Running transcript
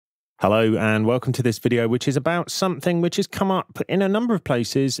Hello and welcome to this video, which is about something which has come up in a number of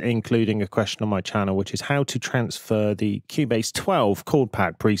places, including a question on my channel, which is how to transfer the Cubase 12 Chord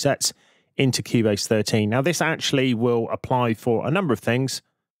Pad presets into Cubase 13. Now, this actually will apply for a number of things,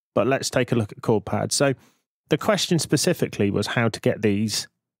 but let's take a look at Chord Pad. So the question specifically was how to get these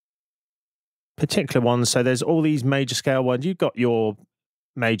particular ones. So there's all these major scale ones. You've got your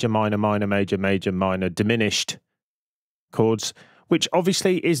major, minor, minor, major, major, minor, diminished chords, which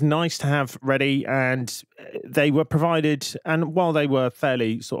obviously is nice to have ready, and they were provided, and while they were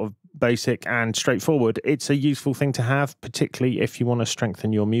fairly sort of basic and straightforward, it's a useful thing to have, particularly if you want to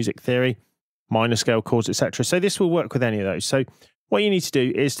strengthen your music theory, minor scale chords, etc. So this will work with any of those. So what you need to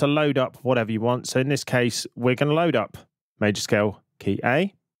do is to load up whatever you want. So in this case, we're going to load up major scale key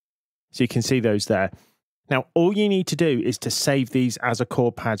A. So you can see those there. Now, all you need to do is to save these as a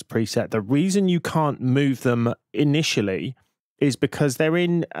Chord Pads preset. The reason you can't move them initially is because they're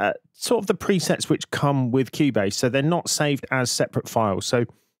in sort of the presets which come with Cubase, so they're not saved as separate files. So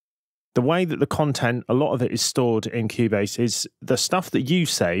the way that the content, a lot of it is stored in Cubase, is the stuff that you've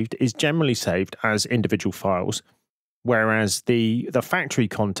saved is generally saved as individual files, whereas the factory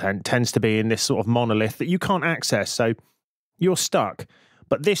content tends to be in this sort of monolith that you can't access, so you're stuck.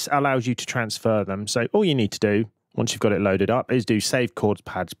 But this allows you to transfer them. So all you need to do, once you've got it loaded up, is do Save Chord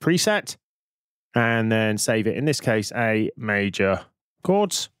Pads Preset, and then save it, in this case, a major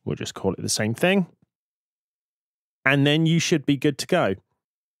chords. We'll just call it the same thing. And then you should be good to go.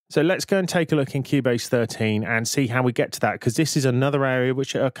 So let's go and take a look in Cubase 13 and see how we get to that, because this is another area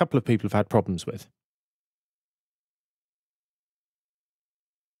which a couple of people have had problems with.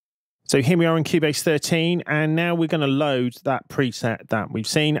 So here we are in Cubase 13, and now we're going to load that preset that we've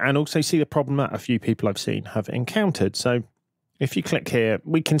seen and also see the problem that a few people I've seen have encountered. So if you click here,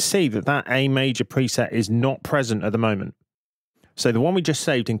 we can see that that A major preset is not present at the moment. So the one we just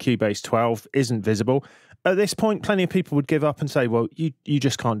saved in Cubase 12 isn't visible. At this point, plenty of people would give up and say, well, you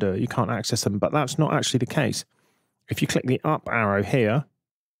just can't do it. You can't access them. But that's not actually the case. If you click the up arrow here,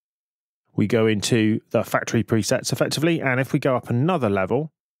 we go into the factory presets effectively. And if we go up another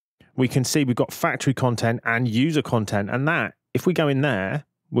level, we can see we've got factory content and user content. And that, if we go in there,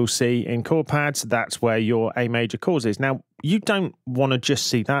 we'll see in Chord Pads, that's where your A major chords is. Now, you don't want to just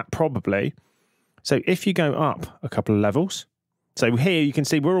see that probably. So if you go up a couple of levels, so here you can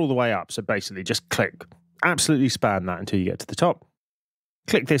see we're all the way up. So basically just click, absolutely span that until you get to the top.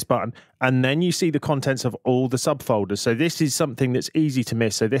 Click this button, and then you see the contents of all the subfolders. So this is something that's easy to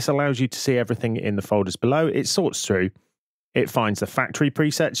miss. So this allows you to see everything in the folders below. It sorts through. It finds the factory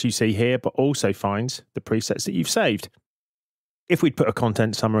presets you see here, but also finds the presets that you've saved. If we'd put a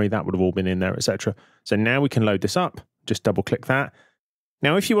content summary, that would have all been in there, etc. So now we can load this up. Just double click that.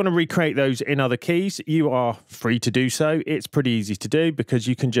 Now, if you want to recreate those in other keys, you are free to do so. It's pretty easy to do because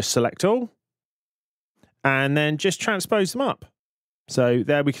you can just select all and then just transpose them up. So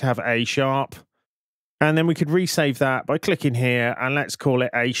there we could have A sharp, and then we could resave that by clicking here, and let's call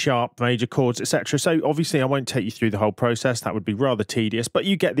it A sharp, major chords, etc. So obviously I won't take you through the whole process. That would be rather tedious, but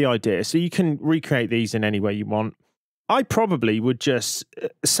you get the idea. So you can recreate these in any way you want. I probably would just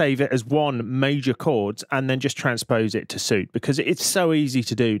save it as one major chords and then just transpose it to suit, because it's so easy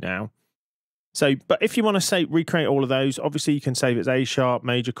to do now. So, but if you want to recreate all of those, obviously you can save it as A sharp,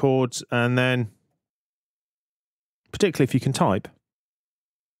 major chords, and then particularly if you can type,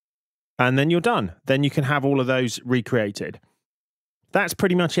 and then you're done. Then you can have all of those recreated. That's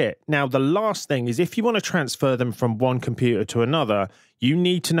pretty much it. Now, the last thing is if you want to transfer them from one computer to another, you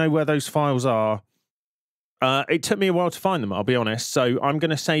need to know where those files are. It took me a while to find them, I'll be honest. So I'm going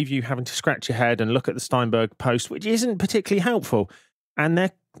to save you having to scratch your head and look at the Steinberg post, which isn't particularly helpful.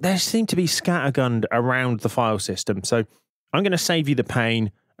 And they seem to be scattergunned around the file system. So I'm going to save you the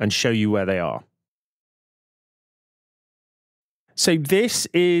pain and show you where they are. So this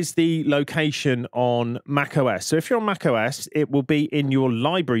is the location on macOS. So if you're on macOS, it will be in your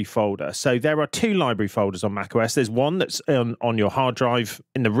library folder. So there are two library folders on macOS. There's one that's on your hard drive,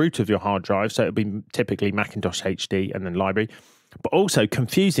 in the root of your hard drive. So it'll be typically Macintosh HD and then library. But also,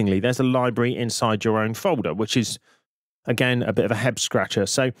 confusingly, there's a library inside your own folder, which is, again, a bit of a head scratcher.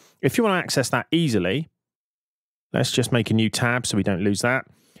 So if you want to access that easily, let's just make a new tab so we don't lose that.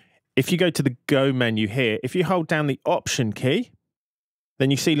 If you go to the Go menu here, if you hold down the Option key, then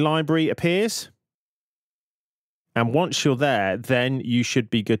you see library appears. And once you're there, then you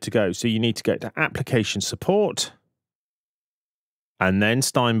should be good to go. So you need to go to application support and then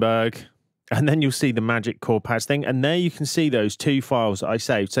Steinberg, and then you'll see the magic Chord Pads thing. And there you can see those two files that I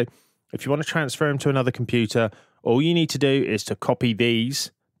saved. So if you want to transfer them to another computer, all you need to do is to copy these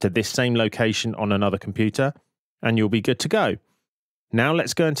to this same location on another computer, and you'll be good to go. Now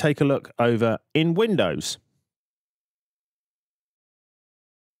let's go and take a look over in Windows.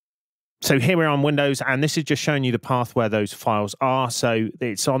 So here we're on Windows, and this is just showing you the path where those files are. So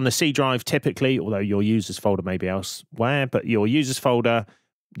it's on the C drive typically, although your users folder may be elsewhere, but your users folder,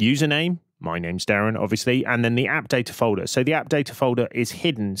 username, my name's Darren, obviously, and then the app data folder. So the app data folder is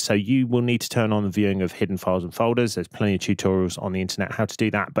hidden, so you will need to turn on the viewing of hidden files and folders. There's plenty of tutorials on the internet how to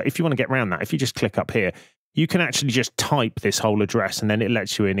do that. But if you want to get around that, if you just click up here, you can actually just type this whole address, and then it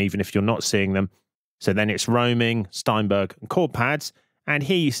lets you in even if you're not seeing them. So then it's roaming, Steinberg, and Chord Pads. And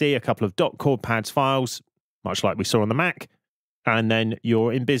here you see a couple of .chord pads files, much like we saw on the Mac. And then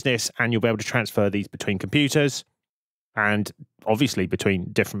you're in business, and you'll be able to transfer these between computers and obviously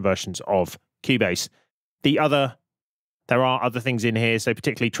between different versions of Cubase. There are other things in here, so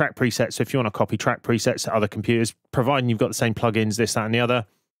particularly track presets. So if you want to copy track presets to other computers, providing you've got the same plugins, this, that, and the other,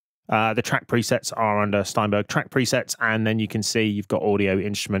 the track presets are under Steinberg track presets, and then you can see you've got audio,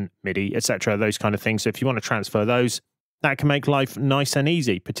 instrument, MIDI, etc., those kind of things. So if you want to transfer those, that can make life nice and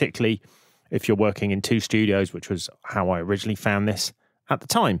easy, particularly if you're working in 2 studios, which was how I originally found this at the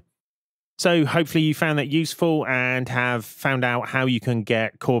time. So hopefully you found that useful and have found out how you can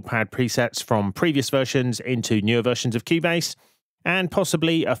get Chord Pad presets from previous versions into newer versions of Cubase, and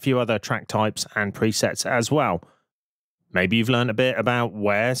possibly a few other track types and presets as well. Maybe you've learned a bit about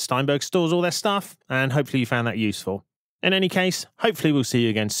where Steinberg stores all their stuff, and hopefully you found that useful. In any case, hopefully we'll see you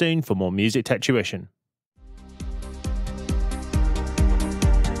again soon for more Music Tech Tuition.